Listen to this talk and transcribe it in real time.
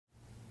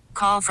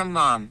Call from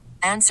mom.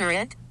 Answer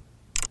it.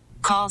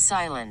 Call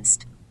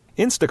silenced.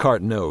 Instacart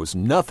knows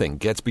nothing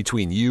gets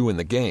between you and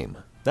the game.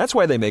 That's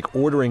why they make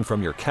ordering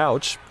from your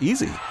couch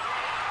easy.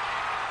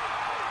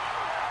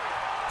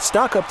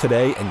 Stock up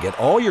today and get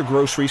all your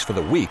groceries for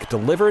the week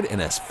delivered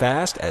in as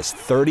fast as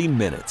 30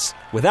 minutes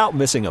without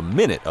missing a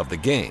minute of the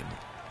game.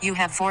 You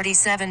have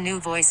 47 new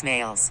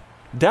voicemails.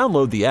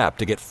 Download the app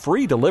to get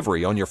free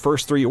delivery on your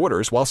first 3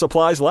 orders while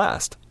supplies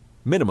last.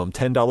 Minimum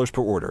 $10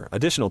 per order.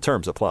 Additional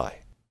terms apply.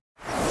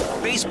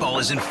 Baseball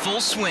is in full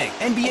swing.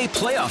 NBA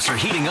playoffs are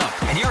heating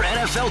up, and your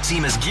NFL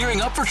team is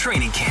gearing up for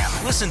training camp.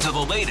 Listen to the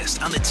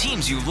latest on the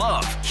teams you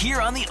love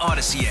here on the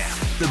Odyssey app.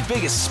 The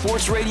biggest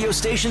sports radio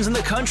stations in the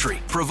country,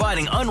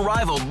 providing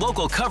unrivaled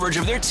local coverage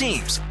of their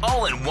teams,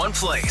 all in one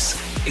place.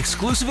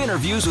 Exclusive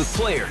interviews with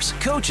players,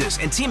 coaches,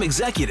 and team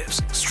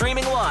executives,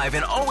 streaming live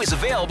and always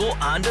available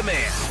on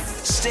demand.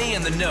 Stay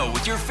in the know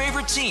with your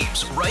favorite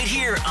teams right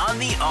here on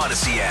the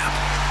Odyssey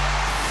app.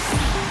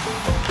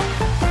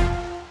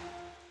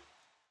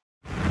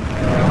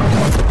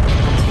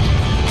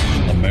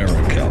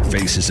 America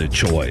faces a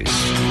choice.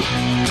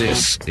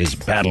 This is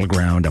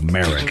Battleground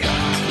America.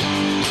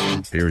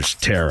 Here's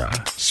Tara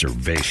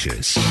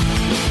Servatius.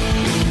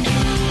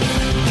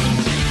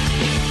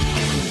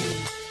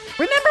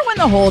 Remember when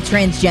the whole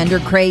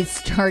transgender craze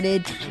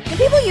started? And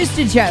people used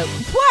to joke,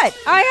 what?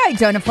 I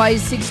identify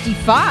as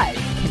 65.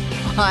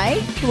 Can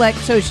I collect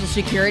Social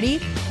Security?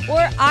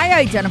 Or I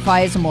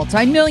identify as a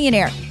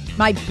multimillionaire.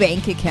 My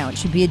bank account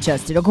should be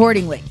adjusted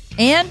accordingly.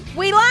 And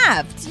we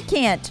laughed. You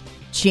can't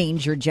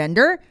change your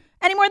gender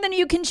any more than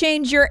you can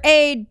change your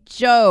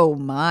age. Oh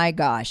my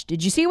gosh.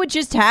 Did you see what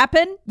just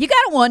happened? You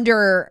got to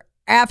wonder,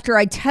 after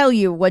I tell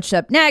you what's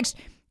up next,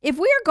 if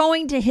we are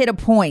going to hit a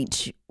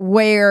point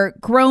where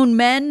grown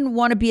men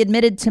want to be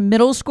admitted to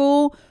middle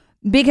school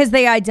because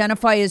they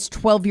identify as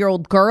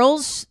 12-year-old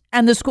girls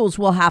and the schools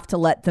will have to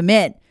let them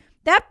in.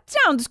 That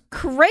sounds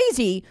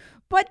crazy,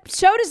 but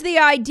so does the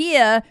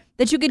idea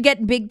that you could get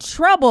in big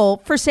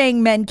trouble for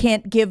saying men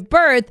can't give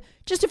birth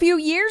just a few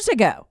years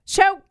ago.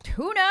 So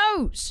who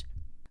knows?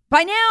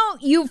 By now,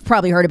 you've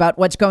probably heard about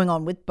what's going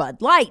on with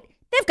Bud Light.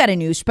 They've got a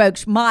new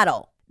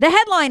spokesmodel. The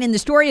headline in the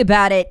story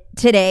about it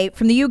today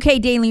from the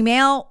UK Daily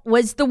Mail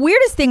was the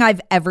weirdest thing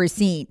I've ever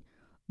seen.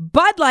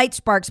 Bud Light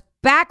sparks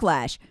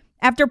backlash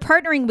after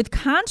partnering with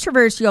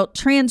controversial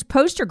trans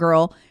poster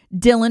girl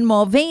Dylan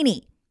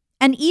Mulvaney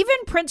and even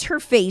prints her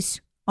face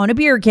on a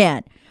beer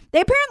can.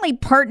 They apparently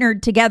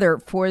partnered together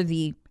for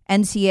the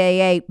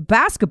NCAA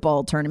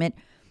basketball tournament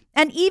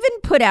and even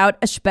put out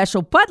a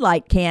special Bud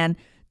Light can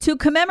to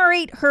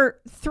commemorate her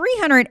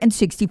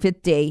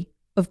 365th day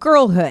of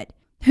girlhood.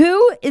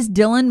 Who is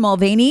Dylan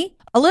Mulvaney?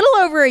 A little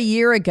over a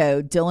year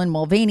ago, Dylan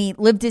Mulvaney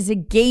lived as a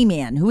gay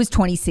man who was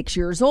 26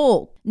 years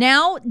old.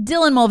 Now,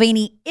 Dylan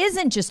Mulvaney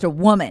isn't just a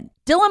woman.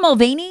 Dylan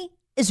Mulvaney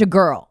is a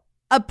girl,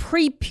 a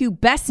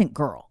prepubescent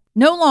girl,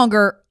 no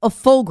longer a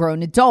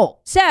full-grown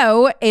adult.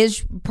 So,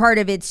 as part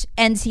of its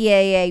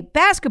NCAA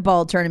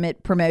basketball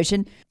tournament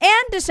promotion,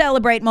 and to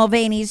celebrate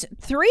Mulvaney's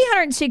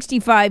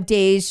 365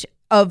 days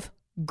of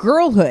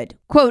girlhood,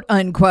 quote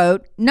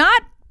unquote,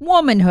 not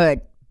womanhood,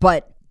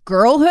 but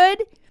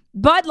girlhood,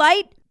 Bud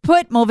Light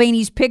put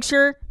Mulvaney's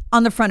picture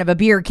on the front of a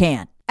beer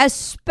can. A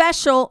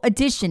special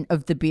edition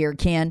of the beer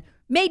can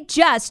made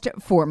just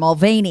for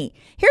Mulvaney.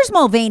 Here's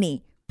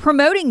Mulvaney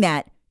promoting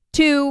that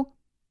to,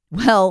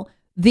 well,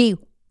 the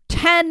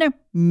 10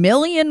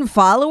 million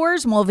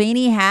followers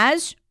Mulvaney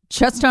has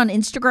just on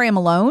Instagram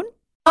alone.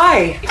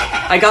 Hi,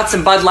 I got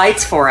some Bud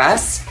Lights for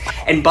us,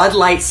 and Bud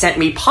Light sent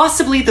me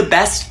possibly the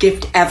best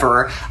gift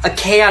ever, a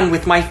can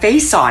with my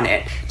face on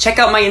it. Check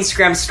out my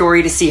Instagram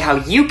story to see how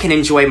you can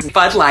enjoy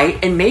Bud Light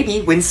and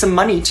maybe win some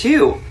money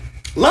too.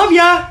 Love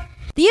ya!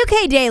 The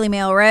UK Daily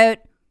Mail wrote,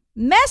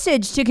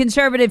 message to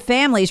conservative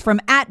families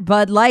from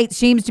 @BudLight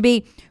seems to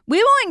be,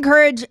 we will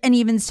encourage and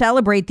even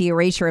celebrate the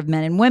erasure of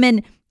men and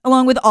women,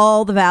 along with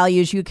all the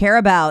values you care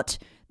about.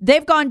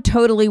 They've gone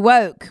totally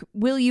woke.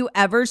 Will you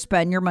ever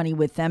spend your money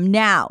with them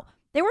now?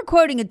 They were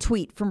quoting a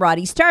tweet from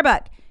Roddy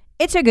Starbuck.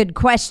 It's a good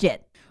question.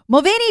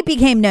 Mulvaney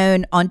became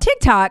known on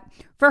TikTok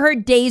for her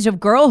Days of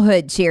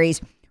Girlhood series,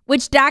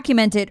 which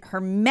documented her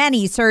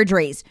many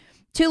surgeries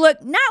to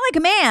look not like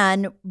a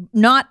man,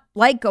 not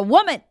like a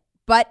woman,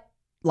 but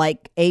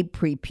like a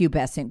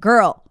prepubescent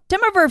girl.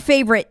 Some of her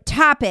favorite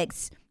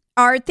topics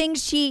are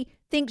things she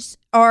thinks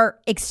are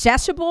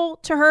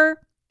accessible to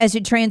her as a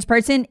trans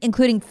person,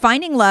 including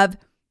finding love,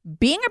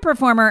 being a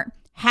performer,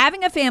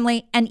 having a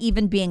family, and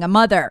even being a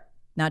mother.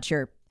 Not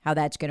sure how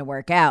that's going to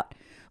work out.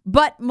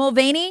 But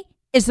Mulvaney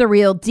is the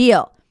real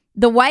deal.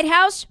 The White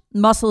House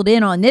muscled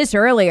in on this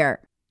earlier,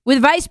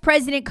 with Vice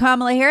President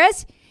Kamala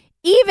Harris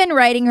even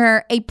writing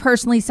her a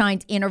personally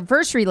signed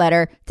anniversary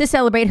letter to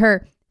celebrate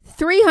her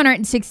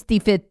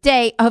 365th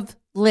day of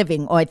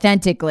living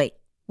authentically.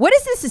 What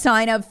is this a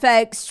sign of,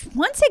 folks?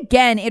 Once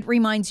again, it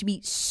reminds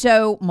me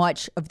so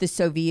much of the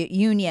Soviet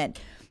Union.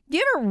 Do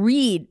you ever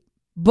read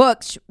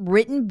books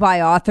written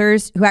by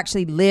authors who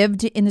actually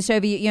lived in the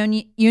Soviet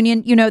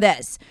Union? You know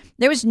this.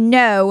 There was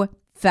no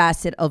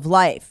facet of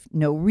life.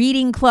 No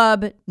reading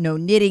club, no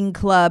knitting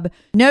club,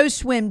 no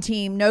swim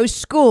team, no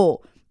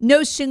school,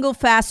 no single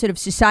facet of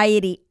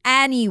society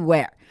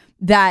anywhere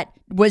that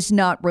was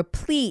not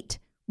replete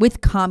with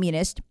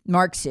communist,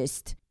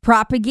 Marxist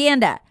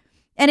propaganda.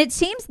 And it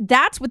seems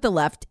that's what the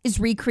left is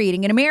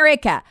recreating in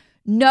America.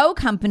 No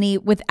company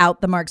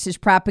without the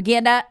Marxist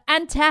propaganda,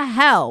 and to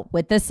hell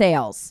with the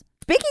sales.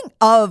 Speaking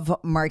of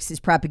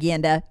Marxist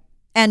propaganda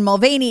and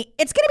Mulvaney,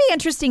 it's going to be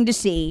interesting to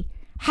see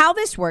how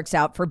this works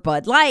out for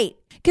Bud Light.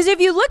 Because if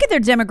you look at their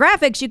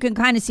demographics, you can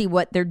kind of see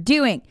what they're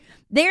doing.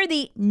 They're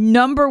the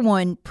number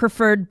one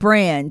preferred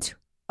brand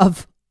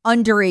of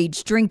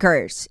underage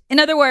drinkers. In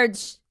other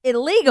words,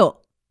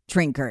 illegal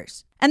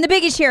drinkers. And the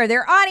biggest share of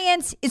their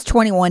audience is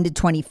 21 to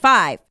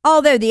 25,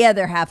 although the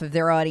other half of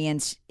their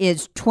audience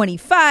is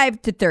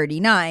 25 to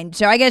 39.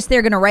 So I guess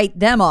they're going to write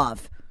them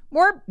off.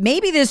 Or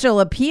maybe this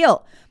will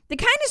appeal. The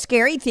kind of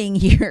scary thing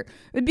here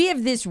would be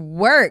if this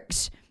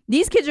works.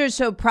 These kids are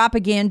so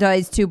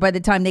propagandized to by the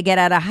time they get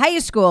out of high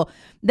school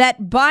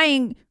that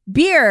buying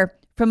beer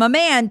from a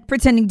man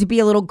pretending to be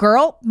a little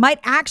girl might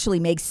actually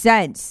make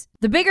sense.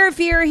 The bigger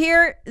fear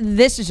here,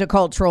 this is a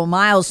cultural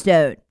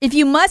milestone. If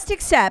you must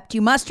accept,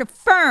 you must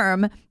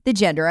affirm the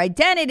gender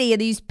identity of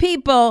these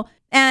people,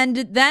 and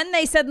then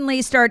they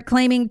suddenly start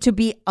claiming to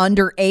be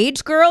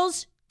underage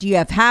girls. Do you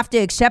have to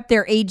accept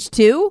their age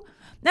too?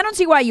 I don't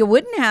see why you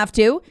wouldn't have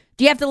to.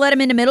 Do you have to let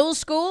them into middle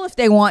school if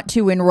they want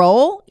to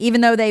enroll,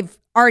 even though they've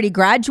already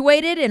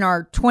graduated and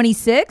are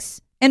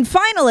 26? And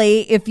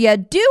finally, if you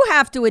do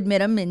have to admit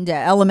them into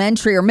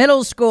elementary or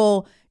middle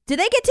school, do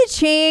they get to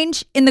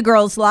change in the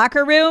girls'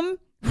 locker room?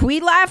 We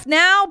laugh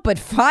now, but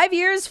 5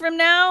 years from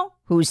now,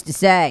 who's to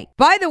say?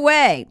 By the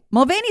way,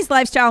 Mulvaney's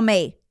lifestyle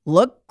may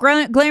look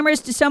glamorous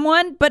to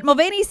someone, but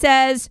Mulvaney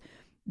says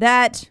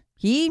that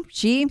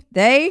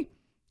they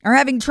are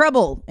having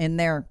trouble in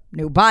their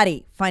new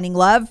body, finding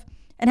love,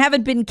 and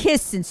haven't been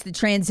kissed since the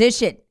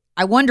transition.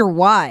 I wonder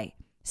why.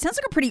 Sounds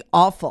like a pretty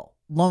awful,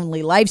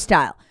 lonely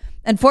lifestyle.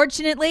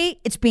 Unfortunately,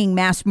 it's being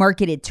mass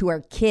marketed to our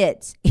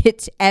kids.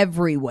 It's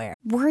everywhere.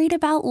 Worried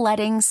about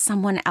letting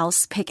someone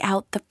else pick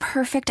out the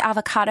perfect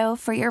avocado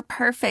for your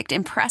perfect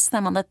impress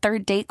them on the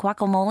third date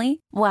guacamole?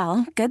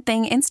 Well, good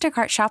thing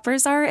Instacart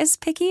shoppers are as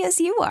picky as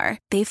you are.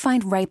 They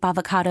find ripe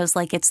avocados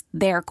like it's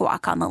their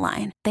guac on the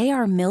line. They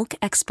are milk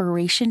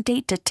expiration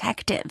date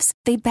detectives.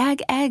 They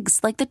bag eggs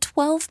like the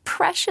 12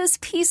 precious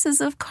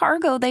pieces of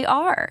cargo they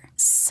are.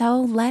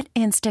 So let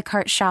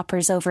Instacart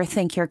shoppers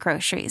overthink your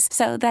groceries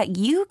so that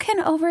you can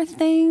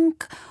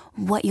overthink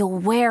what you'll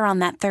wear on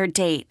that third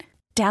date.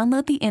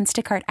 Download the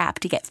Instacart app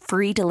to get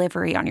free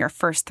delivery on your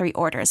first 3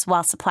 orders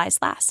while supplies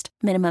last.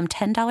 Minimum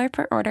 $10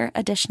 per order.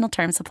 Additional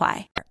terms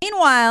apply.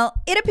 Meanwhile,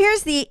 it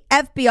appears the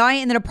FBI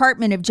and the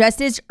Department of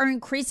Justice are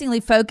increasingly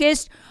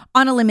focused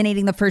on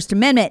eliminating the First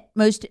Amendment,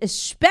 most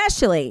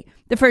especially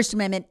the First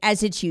Amendment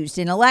as it's used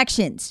in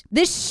elections.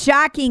 This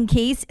shocking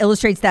case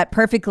illustrates that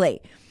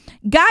perfectly.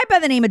 Guy by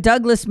the name of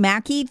Douglas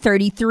Mackey,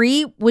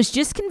 33, was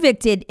just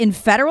convicted in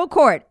federal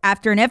court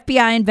after an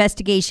FBI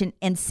investigation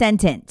and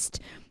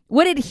sentenced.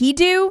 What did he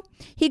do?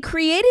 He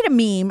created a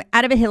meme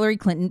out of a Hillary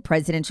Clinton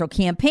presidential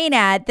campaign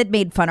ad that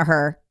made fun of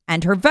her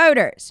and her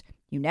voters.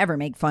 You never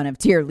make fun of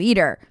your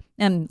leader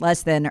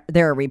unless then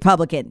they're a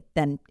Republican.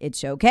 Then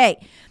it's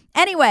okay.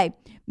 Anyway,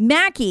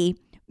 Mackey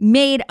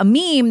made a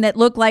meme that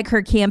looked like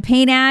her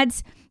campaign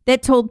ads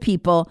that told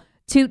people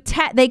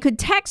they could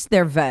text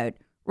their vote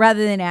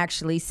rather than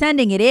actually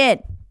sending it in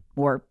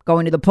or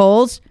going to the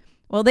polls.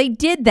 Well, they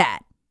did that.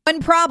 One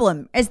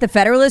problem, as the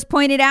Federalist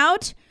pointed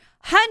out,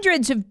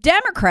 hundreds of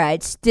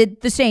Democrats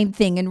did the same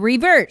thing in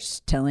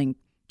reverse, telling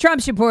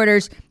Trump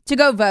supporters to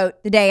go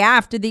vote the day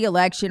after the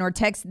election or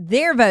text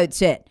their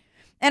votes in.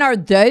 And are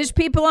those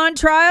people on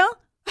trial?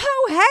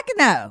 Oh, heck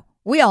no.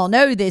 We all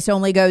know this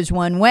only goes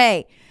one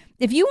way.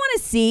 If you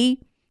want to see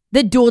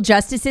the dual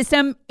justice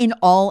system in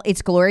all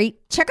its glory,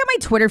 check out my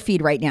Twitter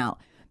feed right now.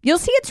 You'll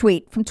see a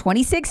tweet from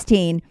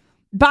 2016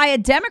 by a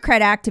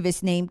Democrat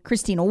activist named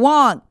Christina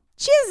Wong.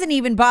 She hasn't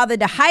even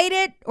bothered to hide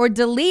it or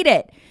delete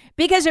it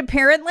because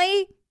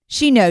apparently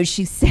she knows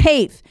she's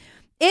safe.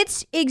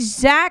 It's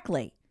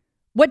exactly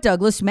what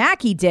Douglas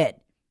Mackey did,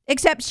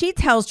 except she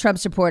tells Trump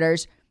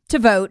supporters to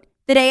vote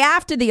the day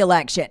after the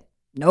election.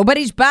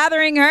 Nobody's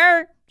bothering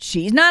her.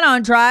 She's not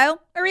on trial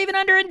or even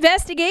under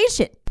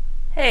investigation.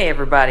 Hey,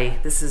 everybody.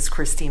 This is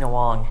Christina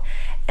Wong,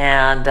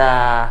 and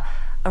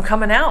I'm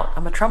coming out.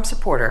 I'm a Trump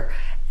supporter.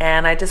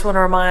 And I just want to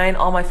remind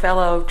all my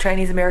fellow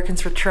Chinese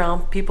Americans for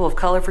Trump, people of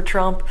color for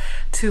Trump,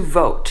 to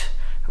vote.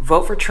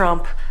 Vote for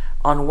Trump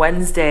on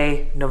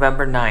Wednesday,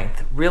 November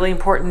 9th. Really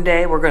important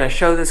day. We're going to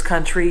show this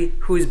country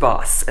who's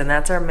boss. And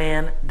that's our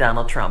man,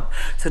 Donald Trump.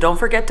 So don't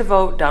forget to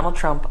vote Donald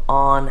Trump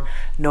on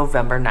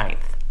November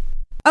 9th.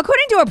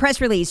 According to a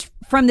press release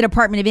from the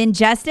Department of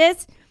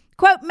Injustice,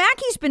 quote,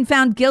 Mackey's been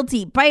found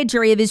guilty by a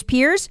jury of his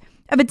peers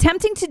of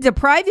attempting to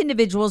deprive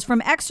individuals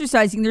from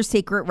exercising their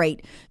sacred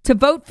right to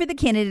vote for the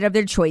candidate of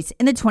their choice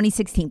in the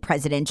 2016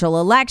 presidential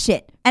election.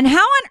 And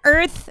how on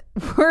earth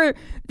were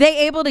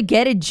they able to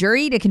get a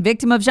jury to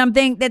convict him of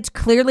something that's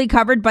clearly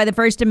covered by the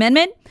First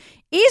Amendment?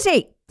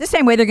 Easy. The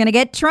same way they're going to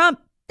get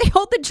Trump. They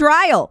hold the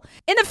trial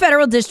in the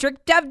federal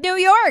district of New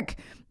York,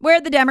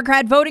 where the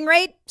Democrat voting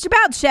rate is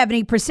about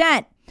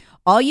 70%.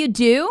 All you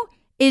do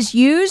is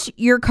use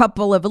your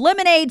couple of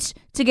eliminates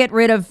to get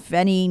rid of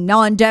any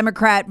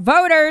non-Democrat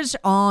voters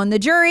on the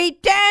jury,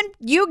 then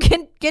you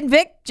can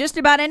convict just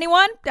about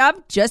anyone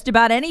of just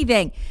about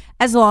anything,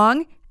 as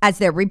long as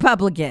they're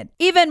Republican.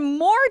 Even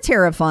more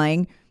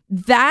terrifying,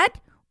 that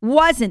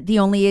wasn't the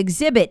only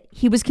exhibit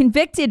he was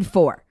convicted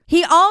for.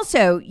 He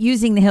also,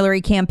 using the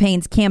Hillary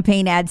campaign's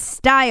campaign ad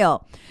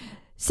style,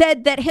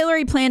 said that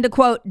Hillary planned to,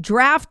 quote,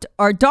 draft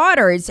our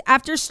daughters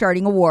after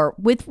starting a war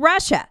with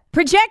Russia,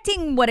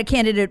 projecting what a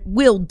candidate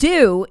will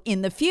do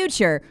in the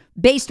future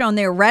based on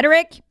their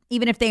rhetoric,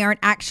 even if they aren't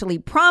actually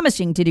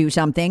promising to do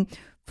something.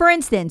 For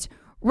instance,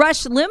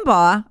 Rush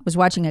Limbaugh, I was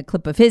watching a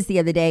clip of his the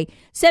other day,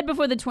 said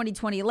before the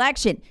 2020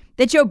 election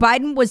that Joe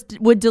Biden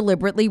would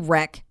deliberately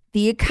wreck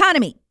the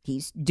economy.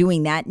 He's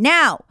doing that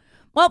now.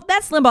 Well,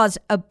 that's Limbaugh's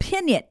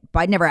opinion.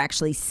 Biden never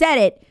actually said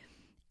it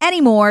any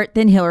more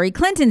than Hillary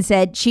Clinton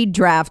said she'd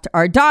draft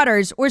our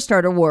daughters or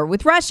start a war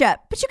with Russia.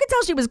 But you could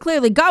tell she was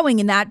clearly going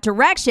in that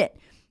direction.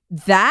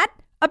 That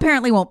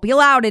apparently won't be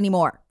allowed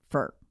anymore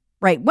for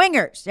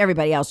right-wingers.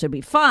 Everybody else would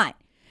be fine.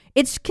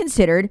 It's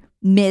considered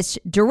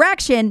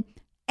misdirection.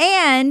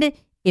 And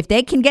if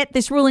they can get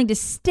this ruling to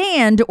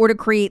stand or to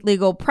create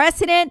legal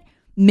precedent,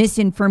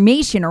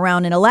 misinformation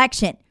around an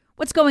election.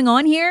 What's going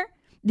on here?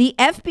 The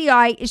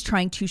FBI is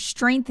trying to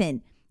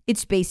strengthen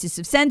its basis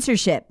of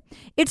censorship.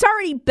 It's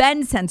already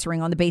been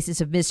censoring on the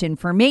basis of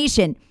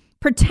misinformation,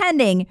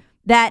 pretending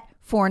that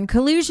foreign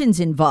collusion's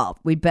involved.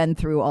 We've been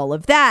through all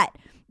of that.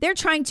 They're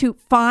trying to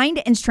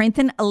find and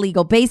strengthen a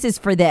legal basis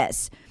for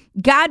this.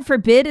 God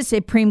forbid a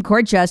Supreme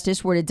Court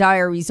justice were to die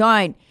or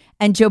resign,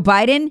 and Joe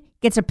Biden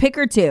gets a pick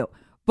or two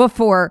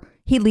before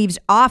he leaves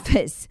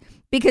office.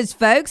 Because,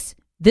 folks,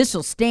 this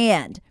will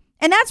stand.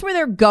 And that's where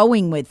they're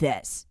going with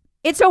this.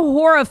 It's a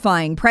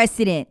horrifying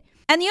precedent.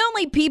 And the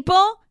only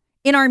people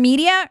in our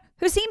media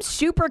who seem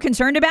super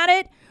concerned about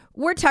it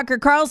were Tucker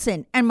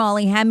Carlson and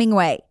Molly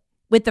Hemingway.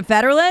 With the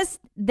Federalists,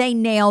 they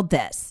nailed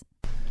this.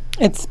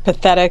 It's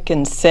pathetic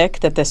and sick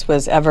that this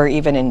was ever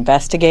even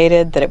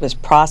investigated, that it was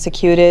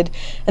prosecuted,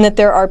 and that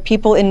there are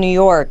people in New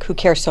York who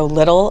care so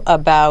little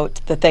about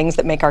the things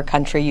that make our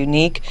country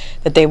unique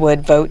that they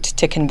would vote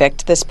to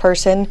convict this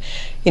person.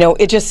 You know,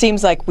 it just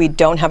seems like we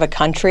don't have a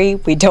country,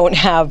 we don't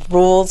have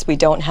rules, we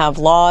don't have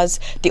laws.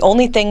 The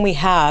only thing we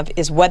have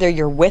is whether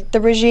you're with the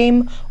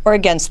regime or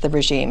against the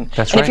regime.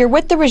 That's and right. If you're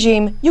with the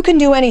regime, you can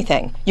do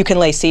anything. You can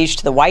lay siege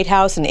to the White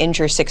House and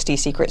injure 60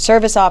 Secret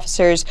Service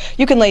officers.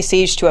 You can lay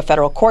siege to a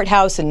federal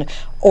courthouse in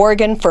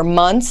Oregon for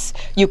months.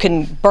 You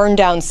can burn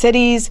down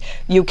cities.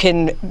 You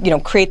can,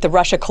 create the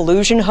Russia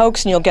collusion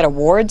hoax, and you'll get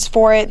awards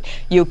for it.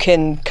 You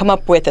can come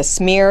up with a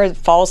smear,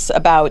 false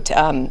about,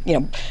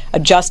 a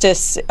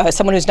justice,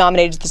 someone who's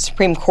nominated to the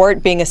Supreme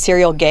Court being a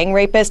serial gang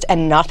rapist,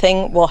 and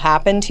nothing will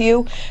happen to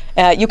you.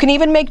 You can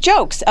even make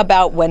jokes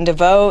about when to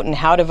vote and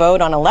how to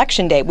vote on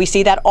Election Day. We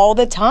see that all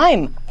the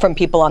time from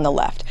people on the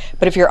left.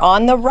 But if you're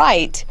on the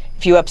right,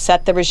 if you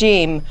upset the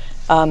regime,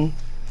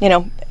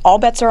 all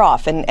bets are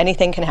off and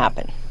anything can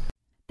happen.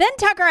 Then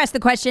Tucker asked the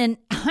question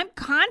I'm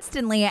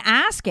constantly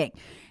asking.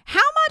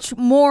 How much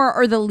more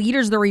are the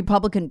leaders of the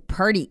Republican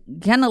Party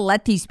going to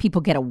let these people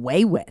get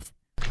away with?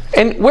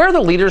 And where are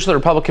the leaders of the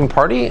Republican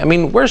Party? I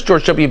mean, where's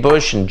George W.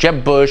 Bush and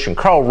Jeb Bush and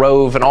Karl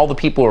Rove and all the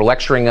people who are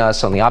lecturing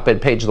us on the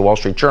op-ed page of the Wall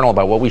Street Journal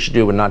about what we should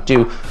do and not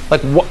do?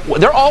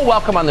 They're all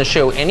welcome on the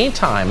show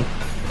anytime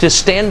to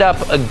stand up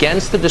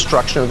against the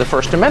destruction of the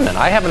First Amendment.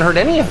 I haven't heard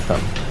any of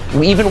them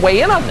even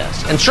weigh in on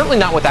this, and certainly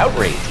not with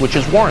outrage, which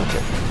is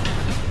warranted.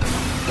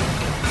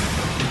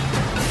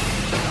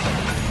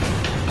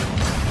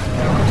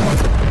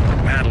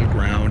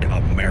 Battleground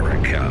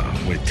America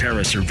with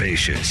Tara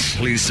Servatius.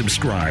 Please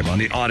subscribe on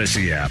the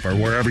Odyssey app or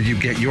wherever you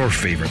get your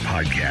favorite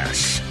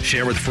podcasts.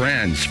 Share with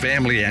friends,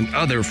 family, and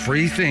other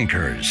free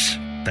thinkers.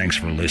 Thanks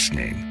for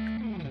listening.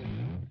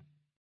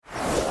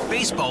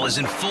 Baseball is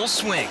in full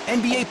swing.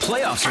 NBA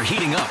playoffs are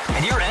heating up,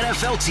 and your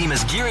NFL team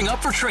is gearing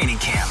up for training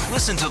camp.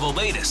 Listen to the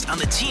latest on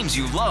the teams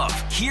you love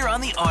here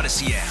on the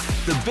Odyssey app.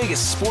 The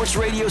biggest sports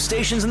radio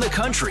stations in the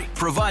country,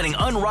 providing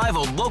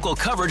unrivaled local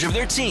coverage of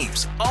their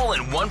teams, all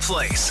in one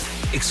place.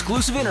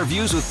 Exclusive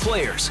interviews with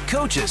players,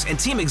 coaches, and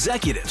team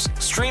executives,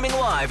 streaming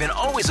live and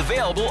always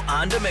available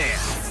on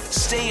demand.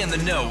 Stay in the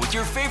know with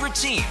your favorite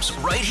teams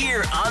right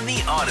here on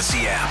the Odyssey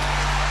app.